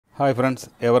Hi friends,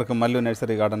 ഏവർക്കും Mallu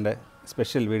nursery ഗാർഡൻ്റെ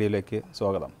special വീഡിയോയിലേക്ക്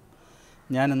സ്വാഗതം.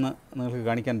 ഞാനിന്ന് നിങ്ങൾക്ക്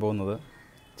കാണിക്കാൻ പോകുന്നത്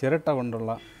ചിരട്ട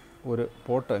കൊണ്ടുള്ള ഒരു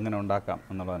പോട്ട് എങ്ങനെ ഉണ്ടാക്കാം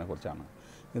എന്നുള്ളതിനെക്കുറിച്ചാണ്.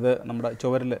 ഇത് നമ്മുടെ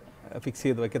ചുവരിൽ ഫിക്സ്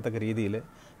ചെയ്ത് വയ്ക്കത്തക്ക രീതിയിൽ,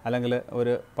 അല്ലെങ്കിൽ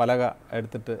ഒരു പലക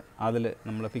എടുത്തിട്ട് അതിൽ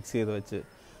നമ്മൾ ഫിക്സ് ചെയ്ത് വെച്ച്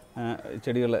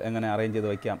ചെടികൾ എങ്ങനെ അറേഞ്ച് ചെയ്ത്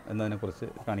വയ്ക്കാം എന്നതിനെക്കുറിച്ച്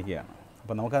കാണിക്കുകയാണ്.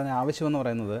 അപ്പോൾ നമുക്കതിന് ആവശ്യമെന്ന്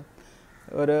പറയുന്നത്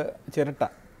ഒരു ചിരട്ട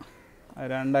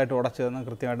രണ്ടായിട്ട് ഉടച്ച്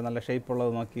കൃത്യമായിട്ട് നല്ല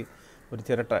ഷേപ്പുള്ളത് നോക്കി ഒരു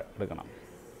ചിരട്ട എടുക്കണം.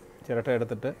 ചിരട്ട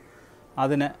എടുത്തിട്ട്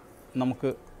അതിനെ നമുക്ക്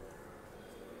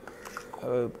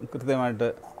കൃത്യമായിട്ട്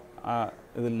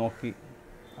ഇതിൽ നോക്കി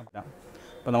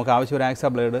അപ്പം നമുക്ക് ആവശ്യം ഒരു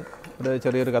ആക്സ ബ്ലേഡ്, ഒരു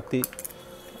ചെറിയൊരു കത്തി,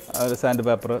 ഒരു സാൻഡ്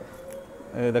പേപ്പർ,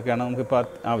 ഇതൊക്കെയാണ് നമുക്കിപ്പോൾ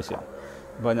ആവശ്യം.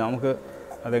 അപ്പോൾ നമുക്ക്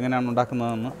അതെങ്ങനെയാണ്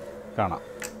ഉണ്ടാക്കുന്നതെന്ന് കാണാം.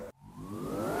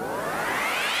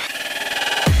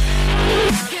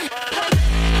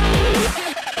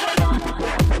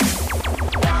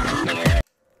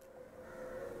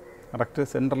 കറക്റ്റ്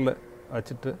സെൻറ്ററിൽ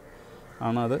വച്ചിട്ട്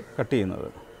ആണ് അത് കട്ട് ചെയ്യുന്നത്.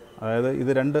 അതായത്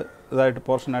ഇത് രണ്ട് ഇതായിട്ട്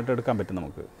പോർഷനായിട്ട് എടുക്കാൻ പറ്റും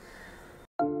നമുക്ക്.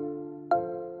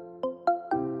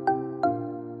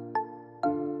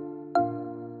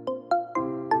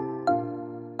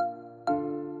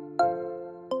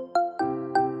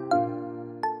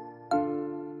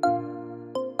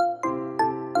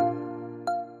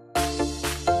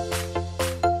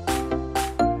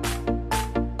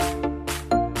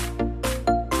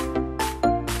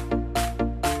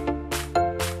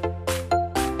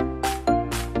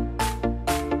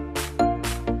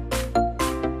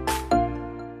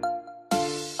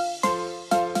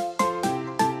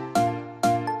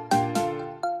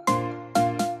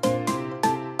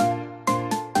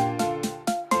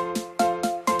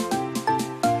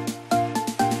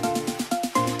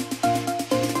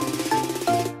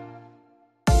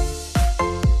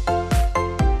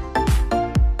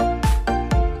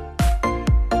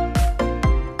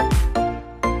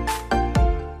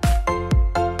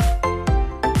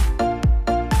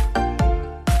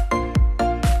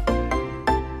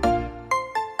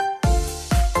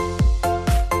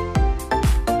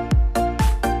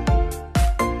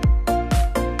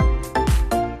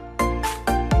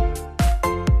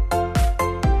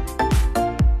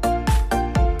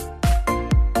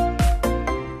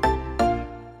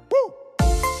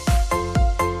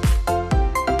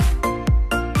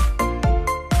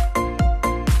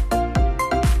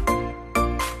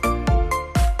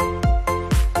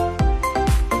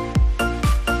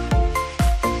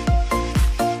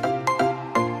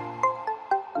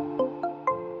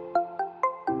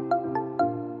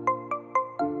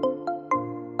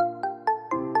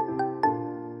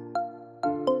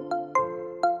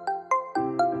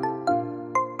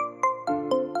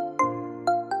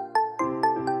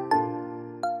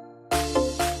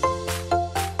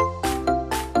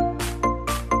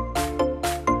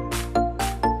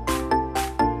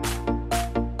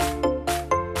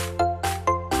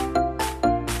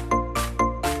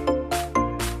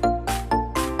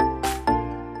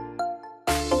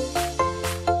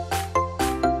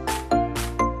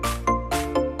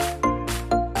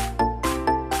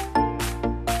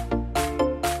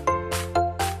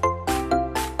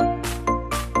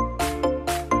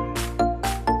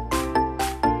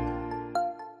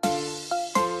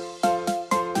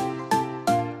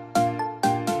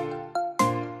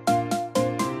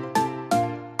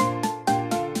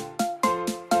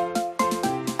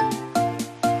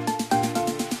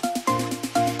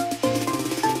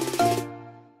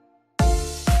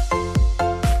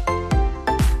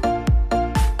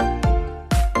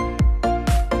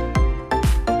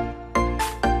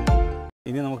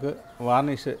 ഇനി നമുക്ക്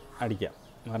വാർണിഷ് അടിക്കാം.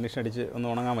 വാർണിഷ് അടിച്ച് ഒന്ന്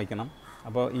ഉണങ്ങാൻ വയ്ക്കണം.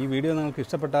 അപ്പോൾ ഈ വീഡിയോ നിങ്ങൾക്ക്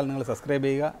ഇഷ്ടപ്പെട്ടാൽ നിങ്ങൾ സബ്സ്ക്രൈബ്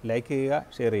ചെയ്യുക, ലൈക്ക് ചെയ്യുക,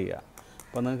 ഷെയർ ചെയ്യുക.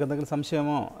 അപ്പോൾ നിങ്ങൾക്ക് എന്തെങ്കിലും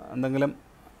സംശയമോ എന്തെങ്കിലും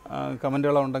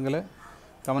കമൻറ്റുകളോ ഉണ്ടെങ്കിൽ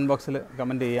കമൻറ്റ് ബോക്സിൽ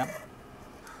കമൻറ്റ് ചെയ്യാം.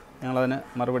 ഞങ്ങളതിന്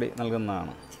മറുപടി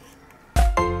നൽകുന്നതാണ്.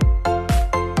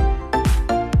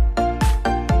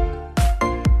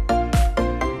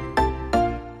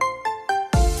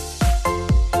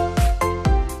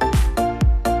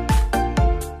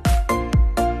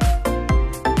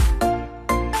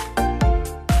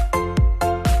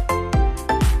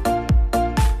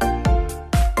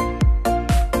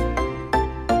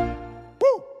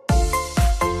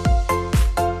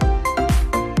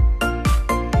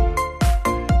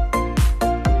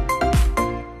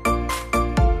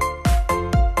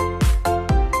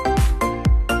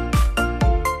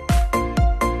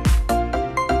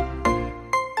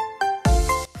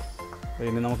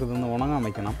 ഇനി നമുക്കിതൊന്ന് ഉണങ്ങാൻ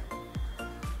വയ്ക്കണം.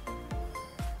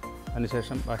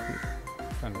 അതിനുശേഷം ബാക്കി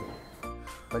കാണിക്കും.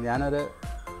 അപ്പോൾ ഞാനൊരു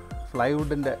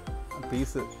പ്ലൈവുഡിൻ്റെ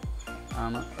പീസ്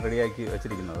ആണ് റെഡിയാക്കി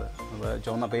വെച്ചിരിക്കുന്നത്. അപ്പോൾ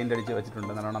ചുവന്ന പെയിൻ്റ് അടിച്ച്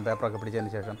വെച്ചിട്ടുണ്ട്. നല്ലോണം പേപ്പറൊക്കെ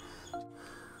പിടിച്ചതിന് ശേഷം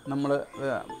നമ്മൾ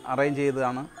അറേഞ്ച്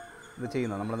ചെയ്താണ് ഇത്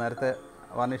ചെയ്യുന്നത്. നമ്മൾ നേരത്തെ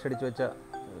വാർണിഷ് അടിച്ച് വെച്ച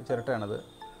ചിരട്ടയാണിത്.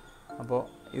 അപ്പോൾ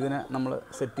ഇതിനെ നമ്മൾ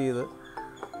സെറ്റ് ചെയ്ത്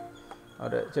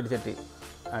ഒരു ചെടി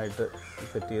ആയിട്ട്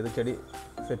സെറ്റ് ചെയ്ത് ചെടി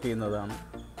സെറ്റ് ചെയ്യുന്നതാണ്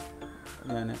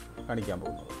ഞാൻ കാണിക്കാൻ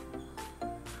പോകുന്നത്.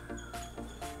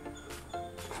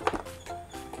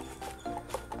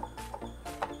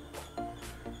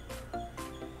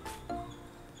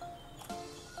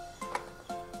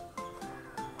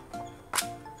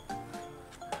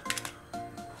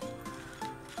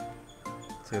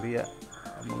 ചെറിയ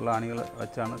മുള്ളാണികൾ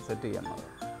വെച്ചാണ് സെറ്റ് ചെയ്യുന്നത്.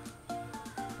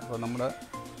 അപ്പോൾ നമ്മൾ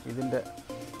ഇതിൻ്റെ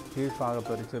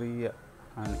കീഴ്ഭാഗത്തൊരു ചെറിയ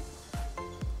ആണി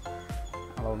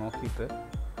അളവ് നോക്കിയിട്ട്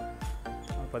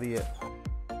പതിയെ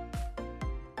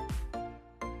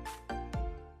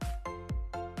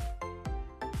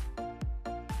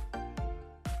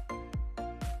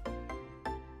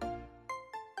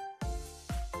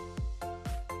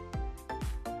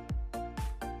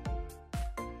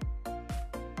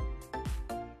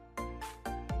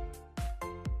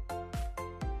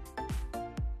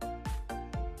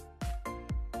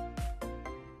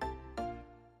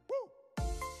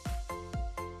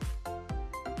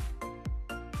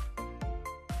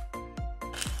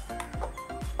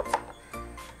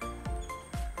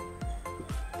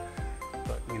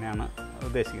ഇങ്ങനെയാണ്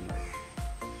ഉദ്ദേശിക്കുന്നത്.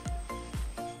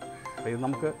 അപ്പോൾ ഇത്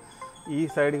നമുക്ക് ഈ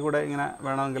സൈഡിൽ കൂടെ ഇങ്ങനെ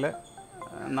വേണമെങ്കിൽ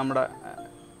നമ്മുടെ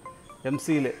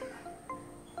MC-യിൽ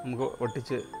നമുക്ക്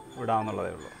ഒട്ടിച്ച്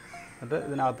വിടാമെന്നുള്ളതേ ഉള്ളൂ. എന്നിട്ട്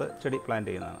ഇതിനകത്ത് ചെടി പ്ലാന്റ്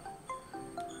ചെയ്യുന്നതാണ്.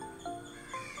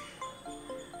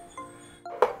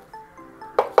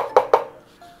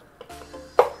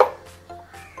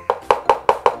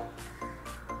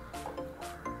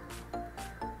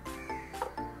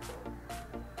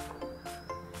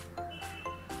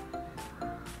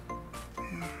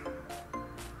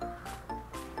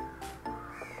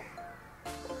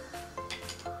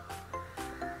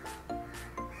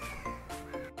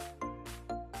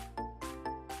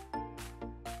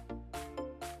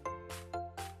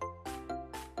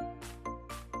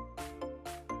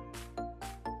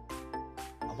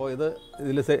 അപ്പോൾ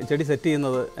ഇതിൽ ചെടി സെറ്റ്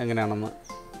ചെയ്യുന്നത് എങ്ങനെയാണെന്ന്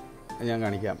ഞാൻ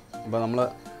കാണിക്കാം. അപ്പോൾ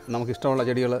നമുക്കിഷ്ടമുള്ള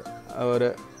ചെടികൾ ഒരു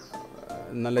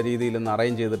നല്ല രീതിയിൽ ഒന്ന്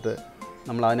അറേഞ്ച് ചെയ്തിട്ട്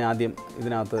നമ്മളതിനെ ആദ്യം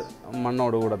ഇതിനകത്ത്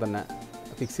മണ്ണോടുകൂടെ തന്നെ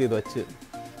ഫിക്സ് ചെയ്ത് വെച്ച്,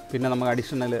 പിന്നെ നമുക്ക്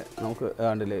അഡീഷണൽ നമുക്ക്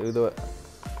കണ്ടില്ലേ ഇത്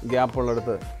ഗ്യാപ്പുള്ള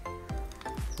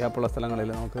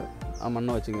സ്ഥലങ്ങളിൽ നമുക്ക് ആ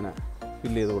മണ്ണ് വെച്ചിങ്ങനെ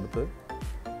ഫില്ല് ചെയ്ത് കൊടുത്ത്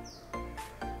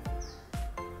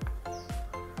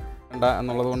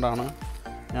എന്നുള്ളത് കൊണ്ടാണ്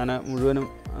ഞാൻ മുഴുവനും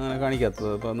അങ്ങനെ കാണിക്കാത്തത്.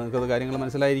 അപ്പോൾ നിങ്ങൾക്കത് കാര്യങ്ങൾ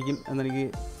മനസ്സിലായിരിക്കും എന്നെനിക്ക്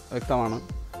വ്യക്തമാണ്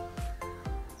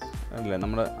അല്ലേ.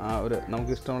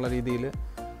 നമുക്കിഷ്ടമുള്ള രീതിയിൽ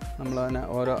നമ്മളതിനെ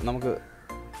നമുക്ക്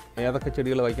ഏതൊക്കെ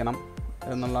ചെടികൾ വയ്ക്കണം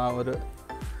എന്നുള്ള ആ ഒരു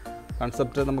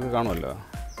കൺസെപ്റ്റ് നമുക്ക് കാണുമല്ലോ.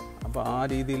 അപ്പോൾ ആ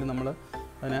രീതിയിൽ നമ്മൾ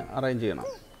അതിനെ അറേഞ്ച് ചെയ്യണം.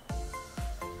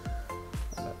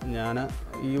 ഞാൻ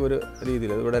ഈ ഒരു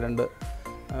രീതിയിൽ ഇവിടെ 2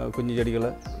 കുഞ്ഞു ചെടികൾ,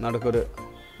 നടുക്കൊരു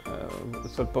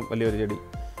സ്വല്പം വലിയൊരു ചെടി,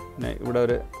 പിന്നെ ഇവിടെ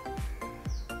ഒരു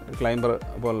ക്ലൈംബർ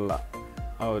പോലുള്ള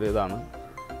ആ ഒരു ഇതാണ്.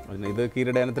 ഇത്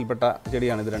കീരിടയനത്തിൽപ്പെട്ട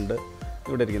ചെടിയാണ്. ഇത് 2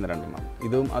 ഇവിടെ ഇരിക്കുന്ന 2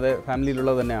 ഇതും അതേ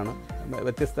ഫാമിലിയിലുള്ളത് തന്നെയാണ്,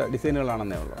 വ്യത്യസ്ത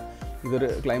ഡിസൈനുകളാണെന്നേ ഉള്ളൂ. ഇതൊരു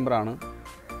ക്ലൈംബറാണ്.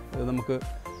 ഇത് നമുക്ക്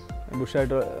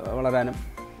ബുഷായിട്ട് വളരാനും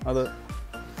അത്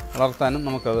വളർത്താനും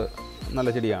നമുക്കത് നല്ല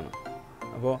ചെടിയാണ്.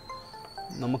 അപ്പോൾ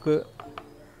നമുക്ക്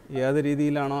ഏത്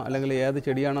രീതിയിലാണോ അല്ലെങ്കിൽ ഏത്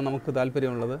ചെടിയാണോ നമുക്ക്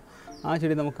താല്പര്യമുള്ളത് ആ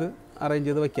ചെടി നമുക്ക് അറേഞ്ച്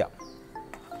ചെയ്ത് വയ്ക്കാം.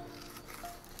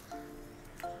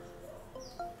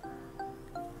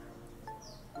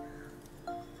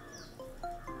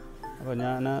 അപ്പോൾ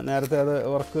ഞാൻ നേരത്തെ അത്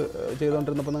വർക്ക്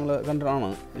ചെയ്തുകൊണ്ടിരുന്നപ്പോൾ നിങ്ങൾ കണ്ടാണ്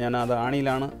ഞാനത്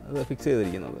ആണിയിലാണ് അത് ഫിക്സ്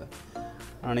ചെയ്തിരിക്കുന്നത്.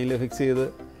 ആണിയിൽ ഫിക്സ് ചെയ്ത്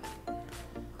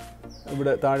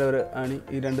ഇവിടെ താഴെ ഒരു ആണി,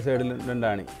 ഈ 2 സൈഡിലും 2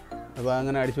 ആണി. അപ്പോൾ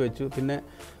അങ്ങനെ അടിച്ചു വെച്ചു. പിന്നെ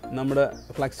നമ്മുടെ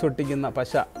ഫ്ലക്സ് ഒട്ടിക്കുന്ന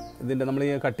പശ, ഇതിൻ്റെ നമ്മൾ ഈ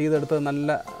കട്ട് ചെയ്തെടുത്തത്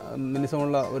നല്ല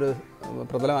മിനുസമുള്ള ഒരു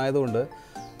പ്രതലമായതുകൊണ്ട്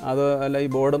അത് അല്ല, ഈ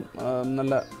ബോർഡും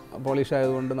നല്ല പോളിഷ്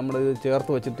ആയതുകൊണ്ട് നമ്മളിത്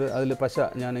ചേർത്ത് വെച്ചിട്ട് അതിൽ പശ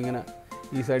ഞാനിങ്ങനെ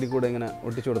ഈ സൈഡിൽ കൂടെ ഇങ്ങനെ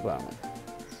ഒട്ടിച്ചു കൊടുത്തതാണ്.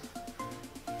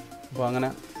 അപ്പോൾ അങ്ങനെ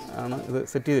ആണ് ഇത്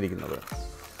സെറ്റ് ചെയ്തിരിക്കുന്നത്.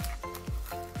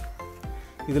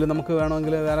 ഇതിൽ നമുക്ക്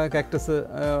വേണമെങ്കിൽ വേറെ കാക്ടസ്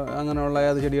അങ്ങനെയുള്ള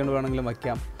ഏത് ചെടികൾ വേണമെങ്കിലും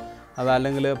വയ്ക്കാം.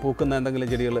 അതല്ലെങ്കിൽ പൂക്കുന്ന എന്തെങ്കിലും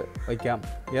ചെടികൾ വയ്ക്കാം,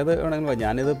 ഏത് വേണമെങ്കിലും.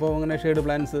 ഞാനിതിപ്പോൾ അങ്ങനെ ഷെയ്ഡ്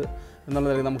പ്ലാന്റ്സ്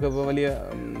എന്നുള്ളതായിരിക്കും. നമുക്കിപ്പോൾ വലിയ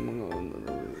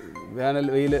വേനൽ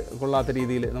വെയിൽ കൊള്ളാത്ത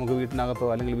രീതിയിൽ നമുക്ക് വീട്ടിനകത്തോ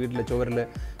അല്ലെങ്കിൽ വീട്ടിലെ ചുവരിൽ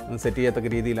സെറ്റ്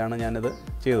ചെയ്യത്തക്ക രീതിയിലാണ് ഞാനിത്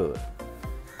ചെയ്തത്.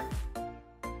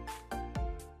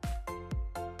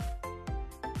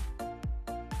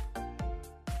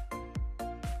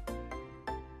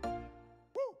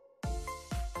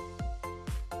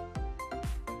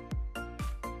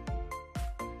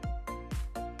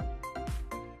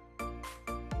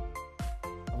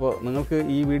 അപ്പോൾ നിങ്ങൾക്ക്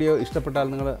ഈ വീഡിയോ ഇഷ്ടപ്പെട്ടാൽ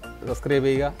നിങ്ങൾ സബ്സ്ക്രൈബ്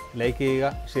ചെയ്യുക, ലൈക്ക്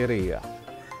ചെയ്യുക, ഷെയർ ചെയ്യുക.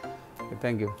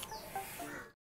 Thank you.